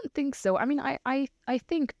don't think so. I mean, I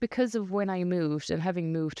think because of when I moved and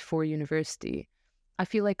having moved for university, I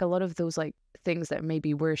feel like a lot of those like things that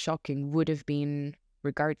maybe were shocking would have been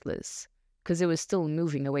regardless, because it was still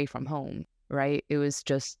moving away from home, right? It was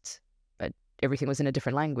just, but everything was in a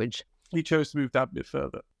different language. You chose to move that bit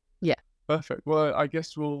further. Yeah. Perfect. Well, I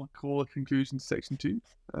guess we'll call a conclusion to section 2.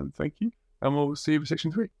 And thank you. And we'll see you for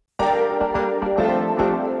section 3.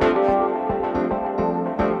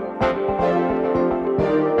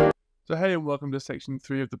 So hey, and welcome to section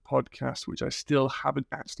 3 of the podcast, which I still haven't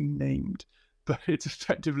actually named, but it's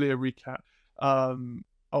effectively a recap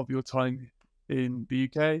of your time in the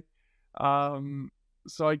UK.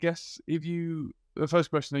 So I guess the first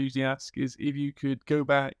question I usually ask is if you could go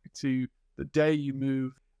back to the day you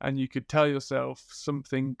moved and you could tell yourself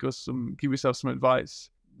something or give yourself some advice,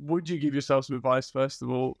 would you give yourself some advice first of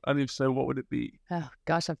all? And if so, what would it be? Oh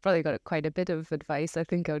gosh, I've probably got quite a bit of advice I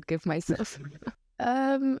think I would give myself.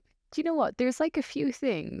 Do you know what? There's like a few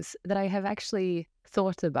things that I have actually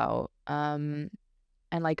thought about. And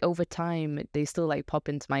like over time they still like pop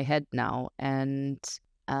into my head now. And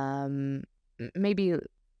maybe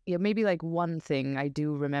like one thing I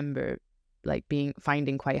do remember like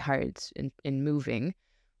finding quite hard in moving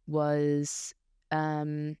was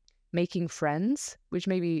making friends, which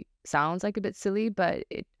maybe sounds like a bit silly, but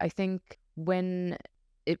I think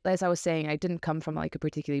as I was saying, I didn't come from like a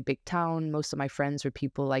particularly big town. Most of my friends were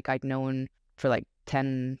people like I'd known for like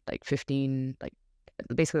 10, like 15, like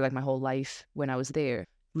basically like my whole life when I was there.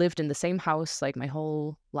 Lived in the same house like my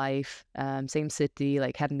whole life, same city,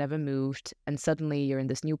 like had never moved. And suddenly you're in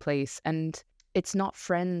this new place. And it's not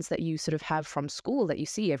friends that you sort of have from school that you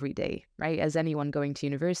see every day, right? As anyone going to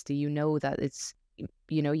university, you know that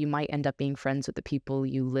you might end up being friends with the people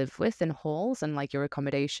you live with in halls and like your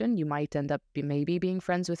accommodation. You might end up maybe being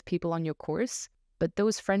friends with people on your course. But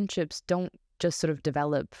those friendships don't just sort of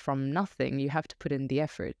develop from nothing. You have to put in the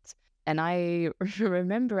effort. And I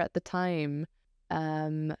remember at the time,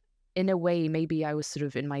 in a way, maybe I was sort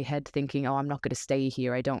of in my head thinking, oh, I'm not going to stay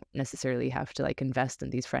here. I don't necessarily have to like invest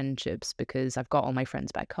in these friendships because I've got all my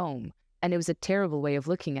friends back home. And it was a terrible way of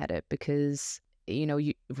looking at it because,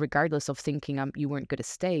 regardless of thinking you weren't going to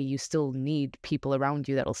stay, you still need people around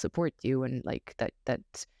you that'll support you. And like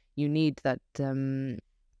that you need that,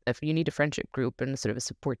 if you need a friendship group and sort of a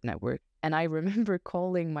support network. And I remember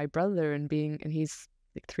calling my brother and he's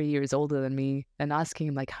like 3 years older than me, and asking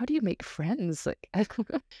him like, how do you make friends? Like,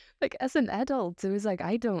 like as an adult, it was like,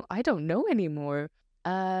 I don't know anymore.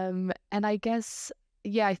 And I guess,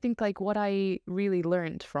 yeah, I think like what I really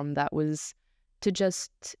learned from that was to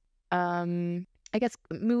just, I guess,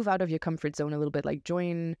 move out of your comfort zone a little bit, like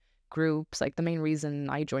join groups. Like the main reason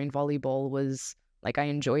I joined volleyball was like I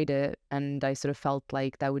enjoyed it, and I sort of felt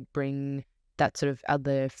like that would bring that sort of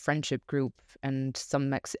other friendship group and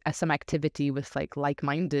some activity with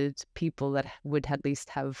like-minded people that would at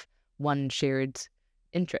least have one shared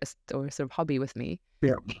interest or sort of hobby with me.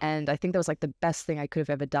 Yeah. And I think that was like the best thing I could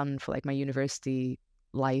have ever done for like my university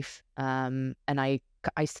life. And I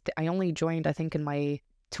only joined, I think,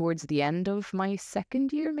 towards the end of my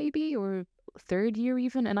second year maybe, or third year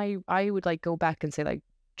even. And I would like go back and say like,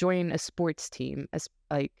 join a sports team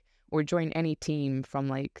or join any team from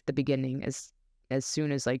like the beginning as soon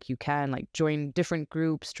as like you can, like join different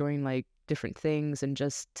groups, join like different things, and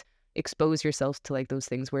just expose yourself to like those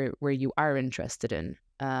things where you are interested in.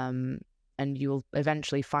 And you'll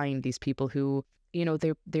eventually find these people who,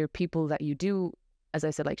 they're people that you do, as I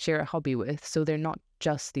said, like share a hobby with. So they're not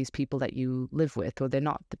just these people that you live with, or they're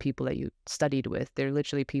not the people that you studied with. They're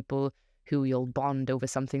literally people who you'll bond over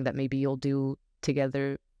something that maybe you'll do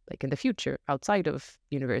together like in the future outside of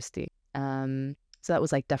university. So that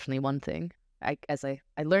was like definitely one thing. I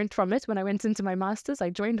learned from it when I went into my master's. I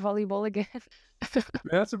joined volleyball again. Yeah,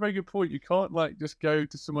 that's a very good point. You can't like just go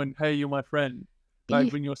to someone, hey, you're my friend,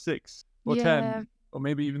 like when you're 6 or 10 or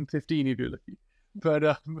maybe even 15 if you're lucky.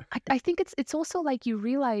 But I think it's also like you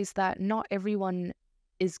realize that not everyone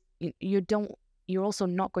is, you're also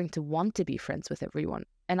not going to want to be friends with everyone.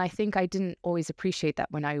 And I think I didn't always appreciate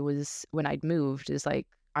that when I'd moved, is like,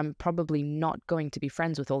 I'm probably not going to be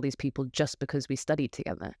friends with all these people just because we studied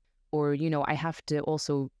together. Or, I have to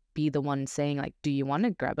also be the one saying like, do you want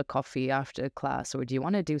to grab a coffee after class, or do you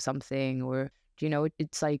want to do something? Or,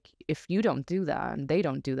 it's like, if you don't do that and they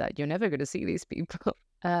don't do that, you're never going to see these people.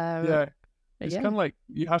 Yeah. It's kind of like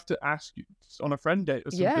you have to ask on a friend date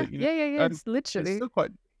or something. Yeah. It's literally. It's still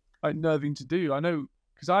quite unnerving to do. I know,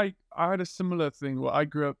 because I had a similar thing where I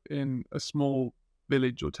grew up in a small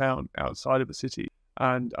village or town outside of a city.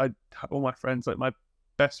 And I all my friends, like my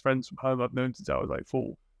best friends from home, I've known since I was like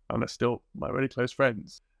 4, and they're still my really close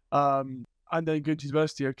friends. And then going to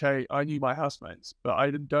university, okay, I knew my housemates, but I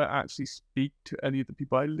don't actually speak to any of the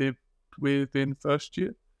people I lived with in first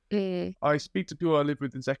year. I speak to people I lived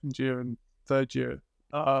with in second year and third year.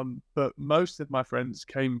 But most of my friends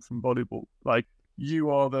came from volleyball. Like, you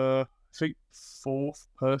are the, I think, 4th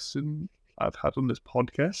person I've had on this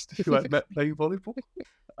podcast who I've met playing volleyball.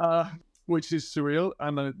 Which is surreal,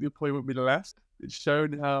 and the probably won't be the last. It's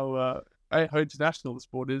shown how how international the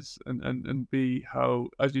sport is, and B, how,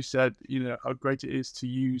 as you said, how great it is to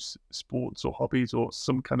use sports or hobbies or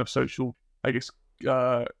some kind of social, I guess,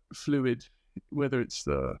 fluid, whether it's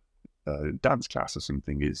the dance class or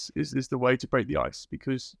something is the way to break the ice,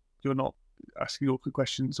 because you're not asking awkward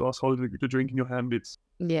questions or holding a drink in your hand. It's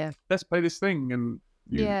Yeah. let's play this thing, and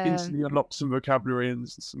you Yeah. instantly unlock some vocabulary and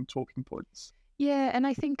some talking points. Yeah, and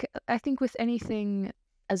I think with anything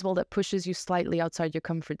as well that pushes you slightly outside your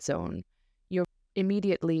comfort zone, you're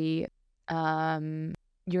immediately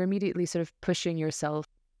sort of pushing yourself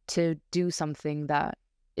to do something that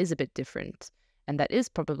is a bit different, and that is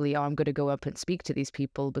probably, oh, I'm going to go up and speak to these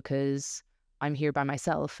people because I'm here by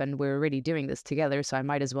myself and we're already doing this together, so I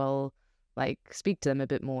might as well like speak to them a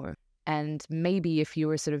bit more. And maybe if you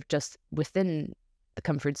were sort of just within the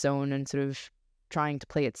comfort zone and sort of trying to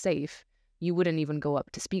play it safe, you wouldn't even go up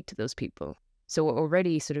to speak to those people. So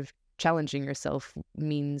already sort of challenging yourself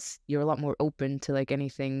means you're a lot more open to like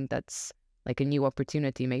anything that's like a new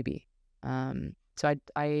opportunity maybe. So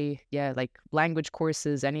I like language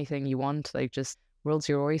courses, anything you want, like just world's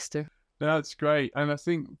your oyster. That's great. And I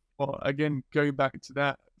think, well, again, going back to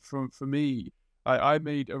that, for me, I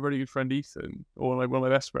made a really good friend, Ethan, or like one of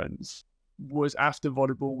my best friends, was after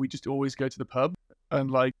volleyball, we just always go to the pub and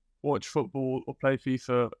like watch football or play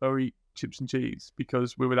FIFA or eat chips and cheese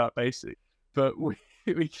because we were that basic. But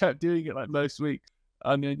we kept doing it like most weeks.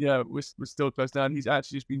 And then, yeah, we're still close now. And he's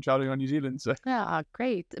actually just been traveling on New Zealand. So Yeah,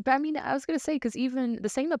 great. But I mean, I was going to say, because even the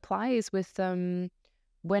same applies with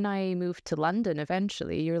when I moved to London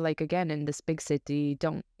eventually, you're like, again, in this big city,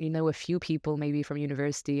 you know a few people maybe from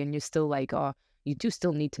university, and you're still like, oh, you do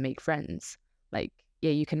still need to make friends. Like, yeah,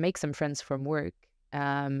 you can make some friends from work,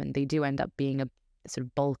 and they do end up being a sort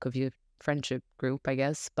of bulk of your friendship group, I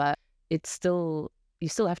guess. But it's still, you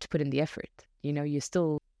still have to put in the effort. You know, you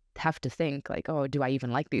still have to think like, oh, do I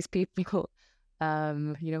even like these people?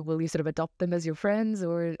 You know, will you sort of adopt them as your friends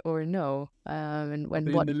or no? And when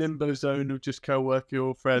in what the limbo zone of just co-worker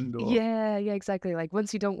or friend or yeah, exactly. Like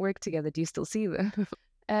once you don't work together, do you still see them?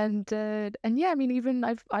 And yeah, I mean, even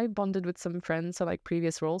I bonded with some friends from like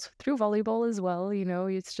previous roles through volleyball as well. You know,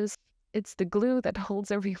 it's the glue that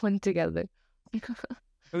holds everyone together.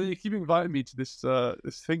 And you keep inviting me to this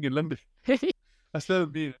thing in London. I still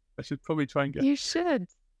haven't been. I should probably try and get. You should.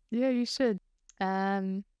 Yeah, you should.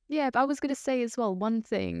 Yeah, but I was gonna say as well, one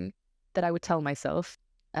thing that I would tell myself,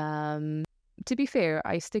 to be fair,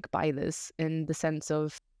 I stick by this in the sense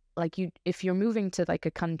of like if you're moving to like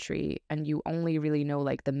a country and you only really know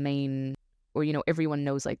like the main, or you know, everyone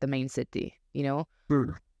knows like the main city, you know,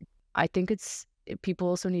 I think people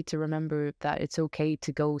also need to remember that it's okay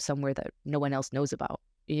to go somewhere that no one else knows about.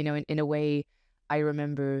 You know, in a way, I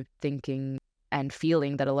remember thinking and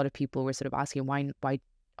feeling that a lot of people were sort of asking why,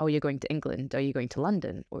 oh, you're going to England, are you going to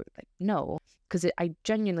London? Or like, no, because I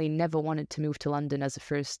genuinely never wanted to move to London as a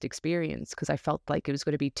first experience because I felt like it was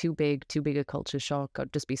going to be too big a culture shock.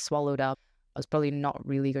 I'd just be swallowed up. I was probably not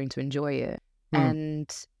really going to enjoy it. And,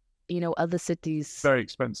 you know, other cities... Very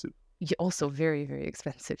expensive. Yeah, also very, very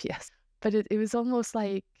expensive, yes. But it was almost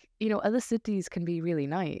like, you know, other cities can be really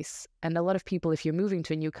nice. And a lot of people, if you're moving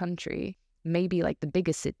to a new country, maybe like the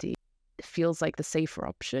biggest city feels like the safer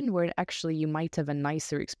option, where actually you might have a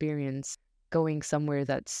nicer experience going somewhere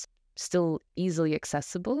that's still easily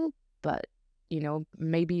accessible, but you know,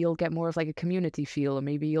 maybe you'll get more of like a community feel, or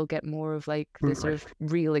maybe you'll get more of like this sort of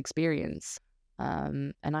real experience.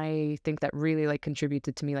 And I think that really like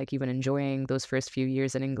contributed to me like even enjoying those first few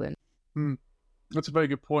years in England. That's a very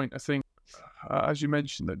good point. I think, as you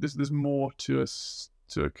mentioned, that there's more to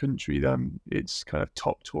a country than its kind of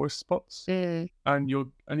top tourist spots. And if you're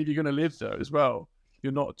going to live there as well,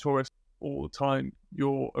 you're not a tourist all the time.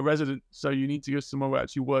 You're a resident, so you need to go somewhere where it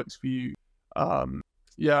actually works for you.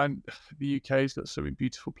 Yeah, and the UK's got so many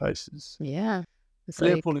beautiful places. Yeah, it's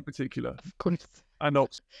Liverpool like, in particular, of course, and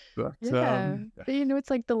Oxford. But, yeah, but, you know,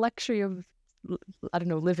 it's like the luxury of, I don't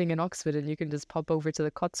know, living in Oxford, and you can just pop over to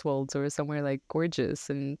the Cotswolds or somewhere like gorgeous,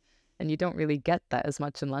 and you don't really get that as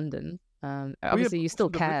much in London. Obviously, you still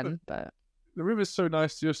can, river, but the river's so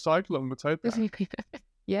nice to just cycle along the towpath.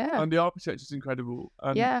 Yeah, and the architecture is incredible.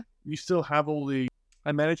 And yeah, you still have all the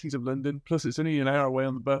amenities of London. Plus, it's only an hour away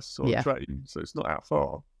on the bus or train, so it's not that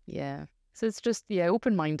far. Yeah, so it's just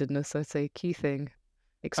open-mindedness. I'd say key thing.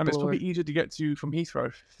 Explore. And it's probably easier to get to from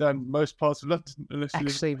Heathrow than most parts of London. Unless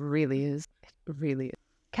actually, really is. It really is.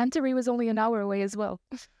 Canterbury was only an hour away as well.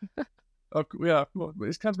 Oh, yeah, well,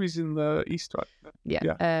 Canterbury's in the east, right?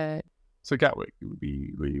 Yeah. So Gatwick would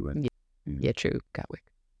be where you went. Yeah, true, Gatwick.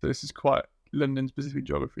 So this is quite London-specific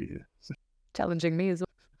geography here. So. Challenging me as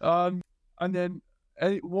well. And then,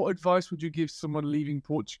 what advice would you give someone leaving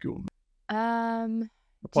Portugal? Apart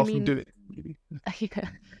from doing it. Do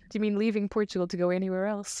you mean leaving Portugal to go anywhere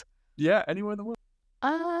else? Yeah, anywhere in the world.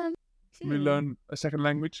 We learn a second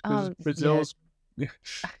language because Brazil's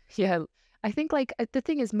Yeah, I think like the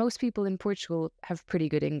thing is most people in Portugal have pretty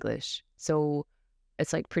good English. So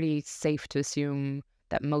it's like pretty safe to assume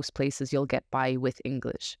that most places you'll get by with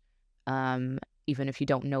English. Even if you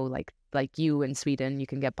don't know like you in Sweden, you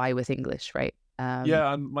can get by with English, right?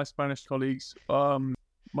 Yeah, and my Spanish colleagues,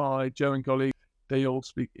 my German colleagues, they all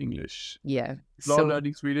speak English. Yeah. A lot of So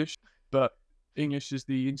learning Swedish, but English is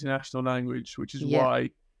the international language, which is yeah, why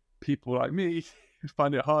people like me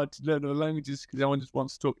find it hard to learn other languages because everyone just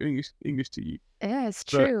wants to talk English to you. yeah, it's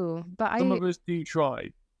But true. But some of us do try,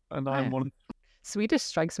 and I'm I one of Swedish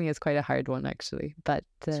strikes me as quite a hard one actually. But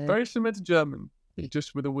It's very similar to German,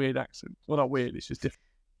 just with a weird accent. Well, not weird, it's just different.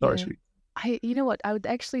 Sorry, yeah. sweet. You know what? I would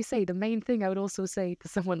actually say the main thing I would also say to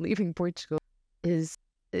someone leaving Portugal is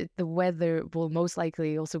the weather will most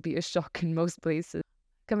likely also be a shock in most places.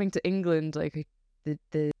 Coming to England, like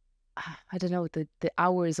the I don't know, the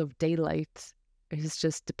hours of daylight is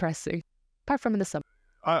just depressing. Apart from in the summer.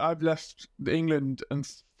 I've left England and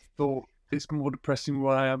thought it's more depressing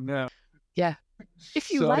where I am now. Yeah. If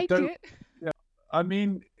you So I like don't. it. Yeah, I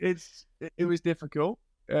mean, it was difficult.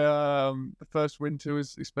 The first winter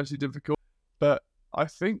was especially difficult, but I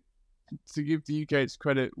think to give the UK its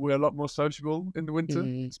credit, we're a lot more sociable in the winter,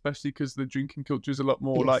 especially because the drinking culture is a lot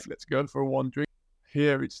more like, Yes. let's go for a one drink.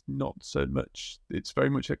 Here, it's not so much. It's very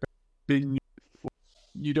much like being,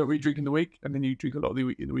 you don't really drink in the week, and then you drink a lot of the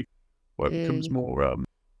week in the week, where it becomes more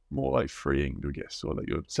like freeing, I guess, or like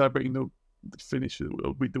you're celebrating the finish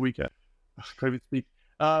of the weekend. I can't even speak.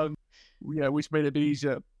 Yeah, which made it a bit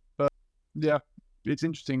easier. But yeah, it's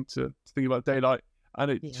interesting to think about daylight,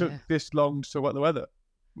 and it took this long to talk about the weather,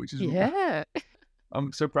 which is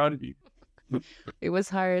I'm so proud of you. It was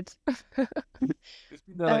hard. It's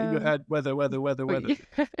been like in your head, weather.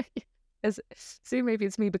 See, maybe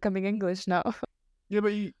it's me becoming English now. Yeah,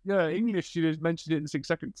 but English, you just mentioned it in 6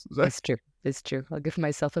 seconds. So. It's true. It's true. I'll give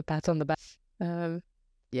myself a pat on the back.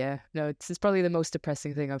 Yeah, no, it's probably the most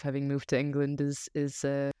depressing thing of having moved to England is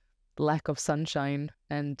lack of sunshine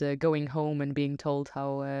and going home and being told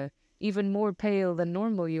how even more pale than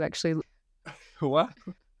normal you actually look. What?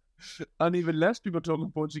 And even less people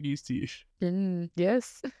talking Portuguese to you.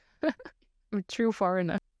 Yes. I'm a true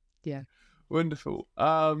foreigner. Yeah. Wonderful.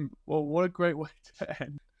 Well, what a great way to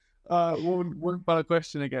end. One final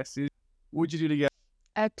question, I guess, is would you do it again?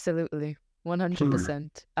 Absolutely.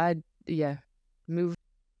 100%.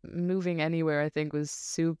 Moving anywhere I think was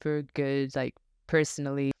super good, like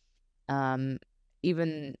personally.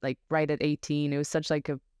 Even like right at 18, it was such like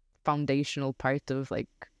a foundational part of like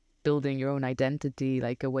building your own identity,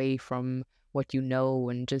 like away from what you know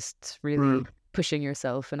and just really pushing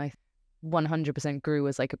yourself. And I 100% grew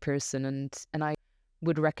as like a person, and I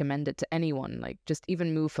would recommend it to anyone, like just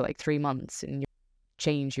even move for like 3 months and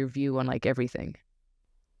change your view on like everything.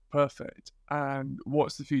 Perfect. And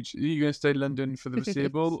what's the future? Are you going to stay in London for the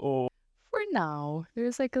foreseeable, or? For now,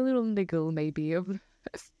 there's like a little niggle maybe of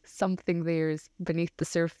something there's beneath the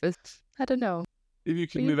surface. I don't know. If you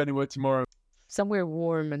could move anywhere tomorrow, somewhere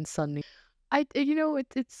warm and sunny.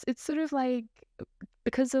 It's sort of like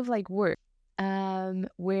because of like work.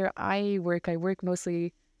 Where I work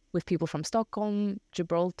mostly with people from Stockholm,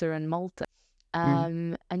 Gibraltar, and Malta.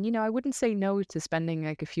 And I wouldn't say no to spending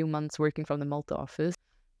like a few months working from the Malta office.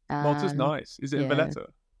 Malta's nice. Is it in Valletta?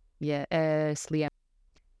 Yeah, Sliem.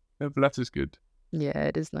 Valletta's good. Yeah,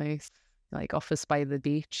 it is nice. Like office by the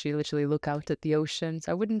beach, you literally look out at the ocean.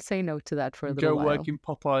 So I wouldn't say no to that for a little while. Go work in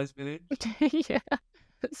Popeye's village. Yeah,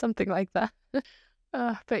 something like that.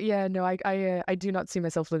 But yeah, no, I do not see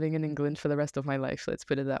myself living in England for the rest of my life. Let's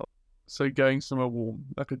put it that way. So going somewhere warm,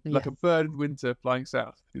 like a bird in winter flying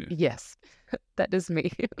south. Yes, that is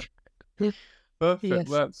me. Perfect. Yes.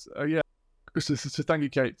 That's So thank you,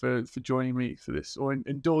 Kate, for joining me for this, or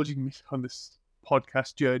indulging me on this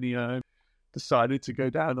podcast journey I decided to go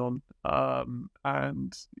down on.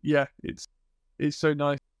 And yeah, it's so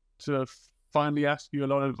nice to finally ask you a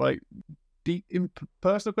lot of like deep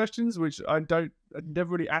personal questions, which I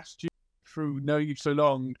never really asked you through knowing you so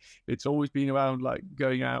long. It's always been around like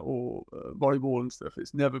going out or volleyball and stuff.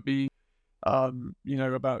 It's never been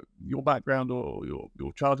about your background or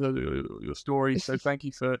your childhood or your story. So thank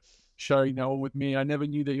you for sharing that all with me. I never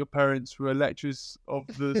knew that your parents were lecturers of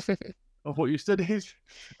of what you studied,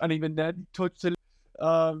 and even then touched it.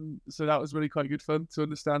 So that was really quite good fun to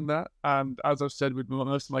understand that. And as I've said with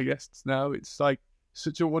most of my guests now, it's like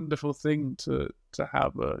such a wonderful thing to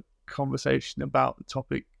have a conversation about the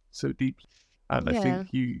topic so deeply. And I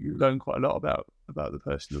think you learn quite a lot about the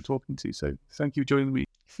person you're talking to. So thank you for joining me.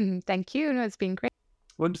 Thank you. No, it's been great.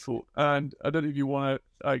 Wonderful. And I don't know if you want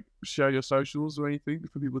to like share your socials or anything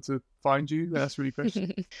for people to find you. That's really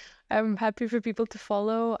question. I'm happy for people to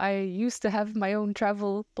follow. I used to have my own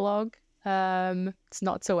travel blog. It's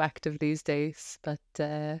not so active these days, but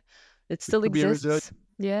it still Could be a reserve. exists.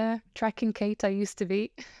 Yeah, Tracking Kate I used to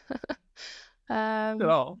be.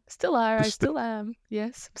 Oh, Still are. I just still am.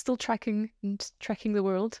 Yes, I'm still tracking the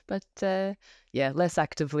world, but yeah, less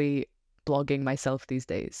actively blogging myself these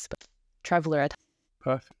days. But traveler at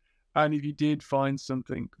perfect. And if you did find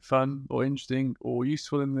something fun or interesting or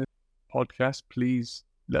useful in the podcast, please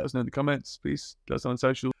let us know in the comments. Please let us know on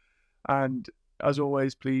social. And as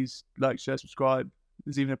always, please like, share, subscribe.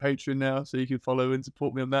 There's even a Patreon now, so you can follow and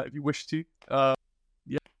support me on that if you wish to.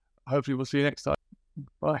 Yeah, hopefully we'll see you next time.